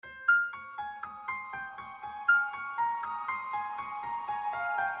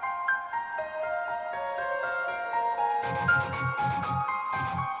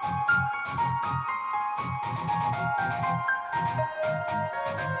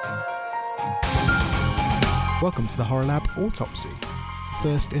Welcome to the Horror Lab Autopsy,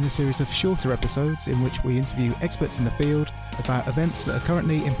 first in a series of shorter episodes in which we interview experts in the field about events that are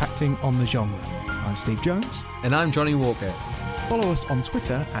currently impacting on the genre. I'm Steve Jones. And I'm Johnny Walker. Follow us on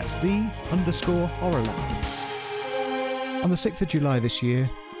Twitter at @the_Horror Lab. On the 6th of July this year,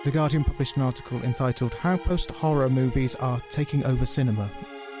 The Guardian published an article entitled How Post-Horror Movies Are Taking Over Cinema.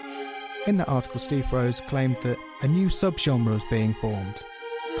 In that article, Steve Rose claimed that a new subgenre was being formed,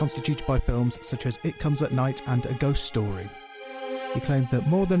 constituted by films such as It Comes at Night and A Ghost Story. He claimed that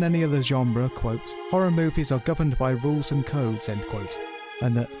more than any other genre, quote, horror movies are governed by rules and codes, end quote,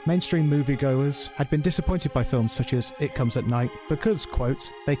 and that mainstream moviegoers had been disappointed by films such as It Comes at Night because,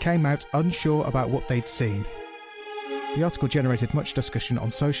 quote, they came out unsure about what they'd seen. The article generated much discussion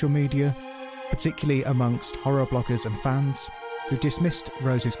on social media, particularly amongst horror bloggers and fans, who dismissed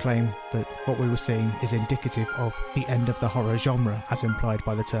Rose's claim that what we were seeing is indicative of the end of the horror genre, as implied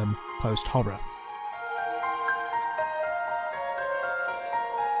by the term post-horror.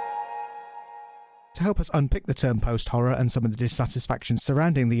 To help us unpick the term post-horror and some of the dissatisfaction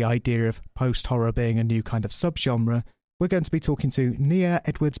surrounding the idea of post-horror being a new kind of subgenre, we're going to be talking to Nia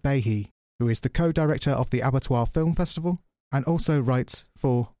Edwards-Behe, who is the co-director of the Abattoir Film Festival and also writes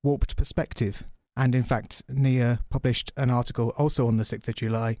for Warped Perspective. And in fact, Nia published an article also on the 6th of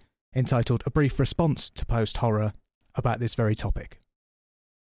July entitled A Brief Response to Post-Horror about this very topic.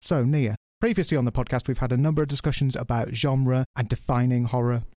 So, Nia, previously on the podcast we've had a number of discussions about genre and defining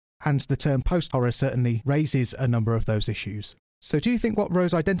horror, and the term post-horror certainly raises a number of those issues. So do you think what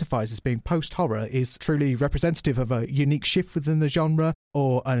Rose identifies as being post-horror is truly representative of a unique shift within the genre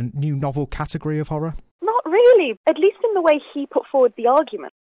or a new novel category of horror? Not really, at least in the way he put forward the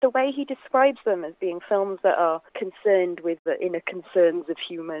argument. The way he describes them as being films that are concerned with the inner concerns of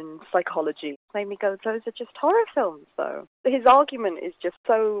human psychology made me go, those are just horror films, though. His argument is just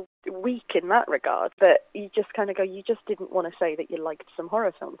so weak in that regard that you just kind of go, you just didn't want to say that you liked some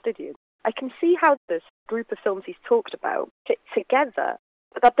horror films, did you? I can see how this group of films he's talked about fit together,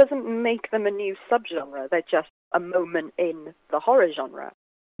 but that doesn't make them a new subgenre. They're just a moment in the horror genre.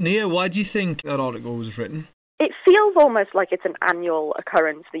 Nia, why do you think that article was written? It feels almost like it's an annual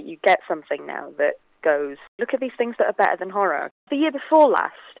occurrence that you get something now that goes, look at these things that are better than horror. The year before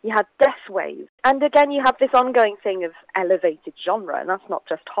last, you had Death Wave. And again, you have this ongoing thing of elevated genre, and that's not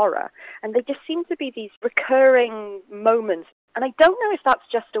just horror. And they just seem to be these recurring moments. And I don't know if that's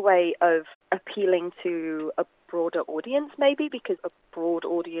just a way of appealing to a broader audience, maybe, because a broad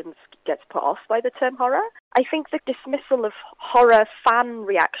audience gets put off by the term horror. I think the dismissal of horror fan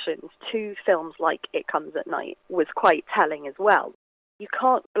reactions to films like It Comes at Night was quite telling as well. You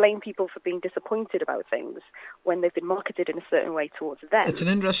can't blame people for being disappointed about things when they've been marketed in a certain way towards them. It's an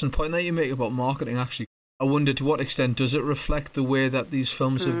interesting point that you make about marketing, actually. I wonder to what extent does it reflect the way that these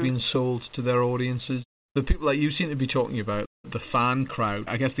films have been sold to their audiences? The people that you seem to be talking about, the fan crowd,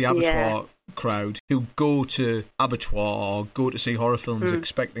 I guess the Abattoir crowd, who go to Abattoir or go to see horror films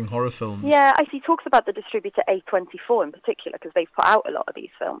expecting horror films. Yeah, he talks about the distributor A24 in particular, because they've put out a lot of these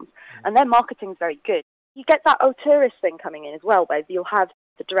films, and their marketing's very good. You get that auteurist thing coming in as well, where you'll have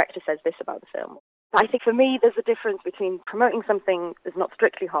the director says this about the film. I think for me, there's a difference between promoting something that's not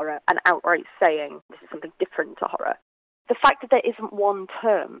strictly horror and outright saying this is something different to horror. The fact that there isn't one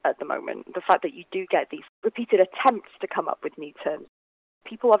term at the moment, the fact that you do get these repeated attempts to come up with new terms,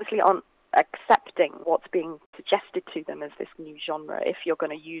 people obviously aren't accepting what's being suggested to them as this new genre if you're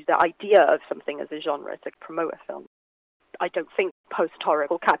going to use the idea of something as a genre to promote a film. I don't think post-horror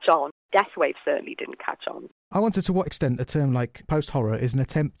will catch on. Death Wave certainly didn't catch on. I wonder to what extent a term like post-horror is an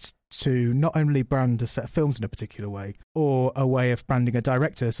attempt to not only brand a set of films in a particular way, or a way of branding a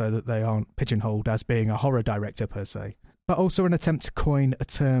director so that they aren't pigeonholed as being a horror director per se, but also an attempt to coin a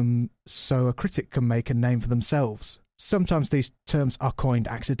term so a critic can make a name for themselves. Sometimes these terms are coined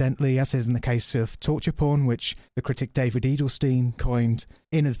accidentally, as is in the case of torture porn, which the critic David Edelstein coined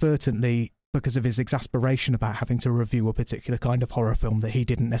inadvertently because of his exasperation about having to review a particular kind of horror film that he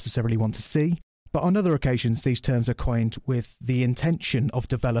didn't necessarily want to see. But on other occasions, these terms are coined with the intention of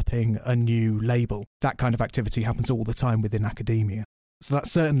developing a new label. That kind of activity happens all the time within academia. So that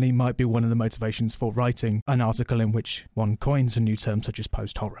certainly might be one of the motivations for writing an article in which one coins a new term such as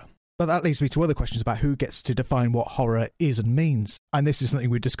post-horror. But that leads me to other questions about who gets to define what horror is and means. And this is something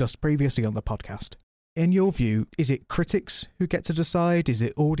we discussed previously on the podcast. In your view, is it critics who get to decide? Is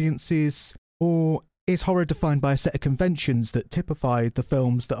it audiences? Or is horror defined by a set of conventions that typify the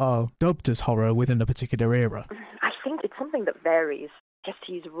films that are dubbed as horror within a particular era? I think it's something that varies. just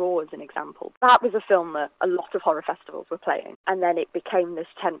to use Raw as an example, that was a film that a lot of horror festivals were playing. And then it became this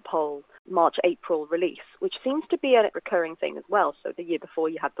tentpole March, April release, which seems to be a recurring thing as well. So the year before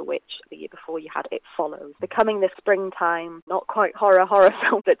you had The Witch, the year before you had It Follows. Becoming this springtime, not quite horror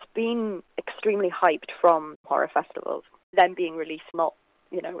film that's been extremely hyped from horror festivals, then being released not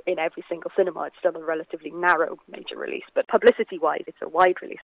in every single cinema. It's still a relatively narrow major release, but publicity-wise, it's a wide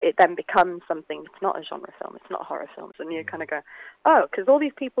release. It then becomes something that's not a genre film, it's not a horror film. So you kind of go, oh, because all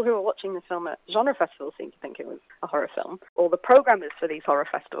these people who are watching this film at genre festivals seem to think it was a horror film, or the programmers for these horror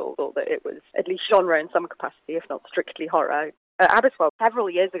festivals thought that it was at least genre in some capacity, if not strictly horror. At Aberystwyth, several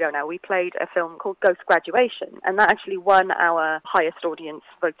years ago now, we played a film called Ghost Graduation, and that actually won our highest audience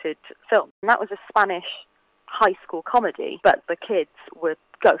voted film. And that was a Spanish high school comedy, but the kids were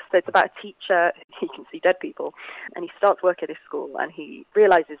ghosts. So it's about a teacher, he can see dead people, and he starts work at his school, and he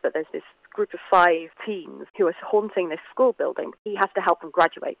realizes that there's this group of 5 teens who are haunting this school building. He has to help them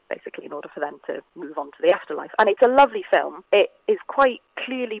graduate, basically, in order for them to move on to the afterlife. And it's a lovely film. It is quite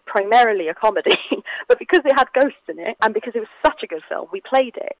clearly primarily a comedy, but because it had ghosts in it, and because it was such a good film, we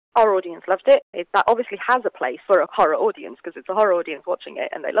played it. Our audience loved it. That obviously has a place for a horror audience, because it's a horror audience watching it,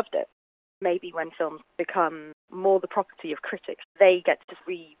 and they loved it. Maybe when films become more the property of critics, they get to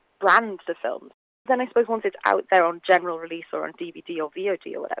rebrand the films. Then I suppose once it's out there on general release or on DVD or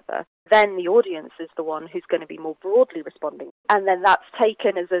VOD or whatever, then the audience is the one who's going to be more broadly responding. And then that's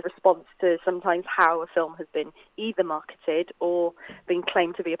taken as a response to sometimes how a film has been either marketed or been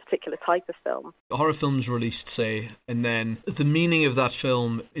claimed to be a particular type of film. A horror film's released, say, and then the meaning of that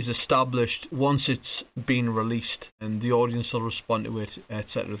film is established once it's been released, and the audience will respond to it,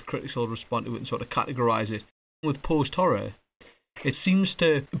 etc. The critics will respond to it and sort of categorise it. With post-horror, it seems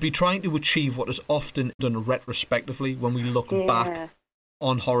to be trying to achieve what is often done retrospectively when we look back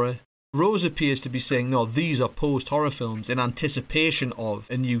on horror. Rose appears to be saying, no, these are post-horror films in anticipation of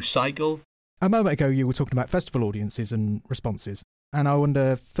a new cycle. A moment ago you were talking about festival audiences and responses, and I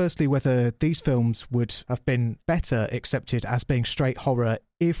wonder firstly whether these films would have been better accepted as being straight horror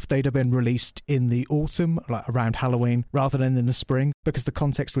if they'd have been released in the autumn, like around Halloween, rather than in the spring, because the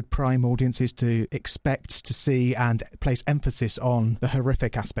context would prime audiences to expect to see and place emphasis on the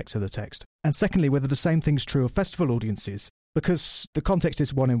horrific aspects of the text. And secondly, whether the same thing's true of festival audiences, because the context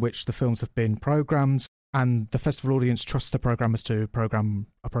is one in which the films have been programmed and the festival audience trusts the programmers to program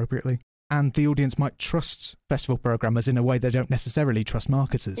appropriately. And the audience might trust festival programmers in a way they don't necessarily trust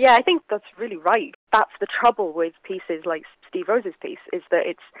marketers. Yeah, I think that's really right. That's the trouble with pieces like Steve Rose's piece, is that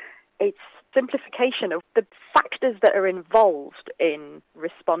it's simplification of the factors that are involved in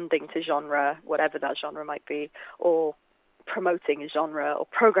responding to genre, whatever that genre might be, or promoting a genre, or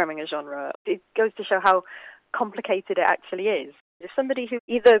programming a genre. It goes to show how complicated it actually is. If somebody who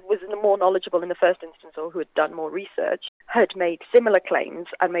either was more knowledgeable in the first instance or who had done more research had made similar claims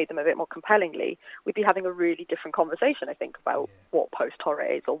and made them a bit more compellingly, we'd be having a really different conversation, I think, about what post-horror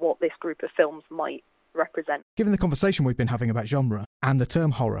is or what this group of films might represent. Given the conversation we've been having about genre and the term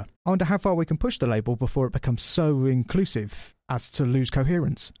horror, I wonder how far we can push the label before it becomes so inclusive as to lose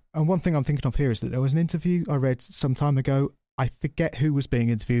coherence. And one thing I'm thinking of here is that there was an interview I read some time ago. I forget who was being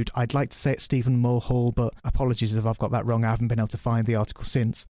interviewed. I'd like to say it's Stephen Mulhall, but apologies if I've got that wrong. I haven't been able to find the article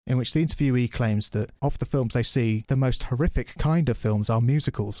since, in which the interviewee claims that of the films they see, the most horrific kind of films are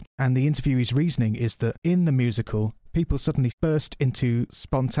musicals. And the interviewee's reasoning is that in the musical, people suddenly burst into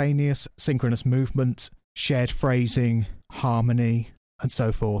spontaneous, synchronous movement, shared phrasing, harmony, and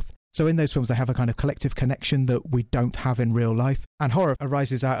so forth. So in those films, they have a kind of collective connection that we don't have in real life. And horror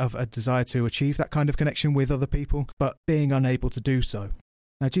arises out of a desire to achieve that kind of connection with other people, but being unable to do so.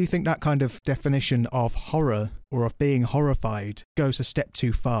 Now, do you think that kind of definition of horror or of being horrified goes a step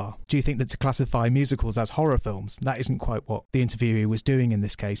too far? Do you think that to classify musicals as horror films, that isn't quite what the interviewee was doing in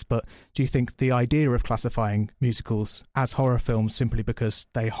this case, but do you think the idea of classifying musicals as horror films simply because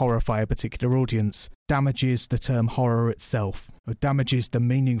they horrify a particular audience damages the term horror itself, or damages the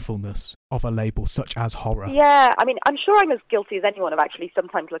meaningfulness of a label such as horror? Yeah, I mean, I'm sure I'm as guilty as anyone of actually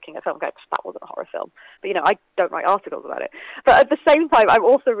sometimes looking at a film and going, that wasn't a horror film. But, I don't write articles about it. But at the same time, I'm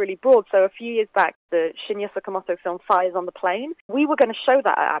also really broad. So a few years back, the Shinya Sakamoto film Fires on the Plain, we were going to show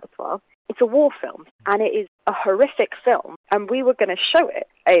that at Aberystwyth. It's a war film, and it is a horrific film, and we were going to show it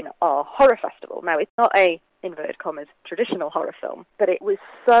in our horror festival. Now, it's not a, inverted commas, traditional horror film, but it was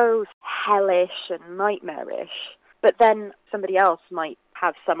so hellish and nightmarish. But then somebody else might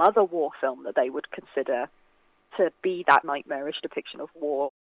have some other war film that they would consider to be that nightmarish depiction of war.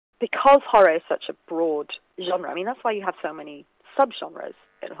 Because horror is such a broad genre, I mean, that's why you have so many subgenres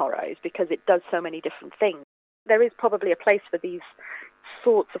in horror, is because it does so many different things. There is probably a place for these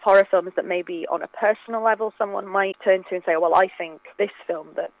sorts of horror films that maybe on a personal level someone might turn to and say, well, I think this film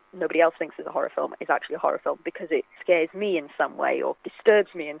that nobody else thinks is a horror film is actually a horror film because it scares me in some way or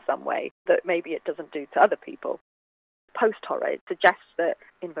disturbs me in some way that maybe it doesn't do to other people. Post-horror, it suggests that,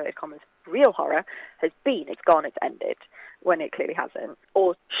 inverted commas, real horror has been, it's gone, it's ended, when it clearly hasn't,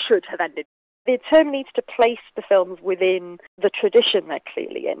 or should have ended. The term needs to place the films within the tradition they're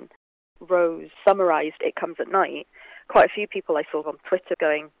clearly in. Rose summarised It Comes at Night. Quite a few people I saw on Twitter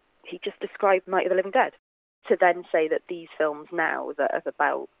going, he just described Night of the Living Dead. To then say that these films now that are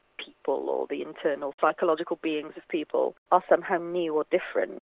about people or the internal psychological beings of people are somehow new or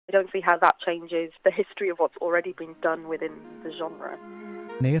different, I don't see how that changes the history of what's already been done within the genre.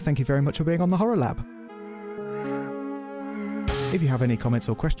 Nia, thank you very much for being on the Horror Lab. If you have any comments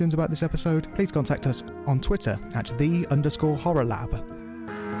or questions about this episode, please contact us on Twitter at @the_horror lab.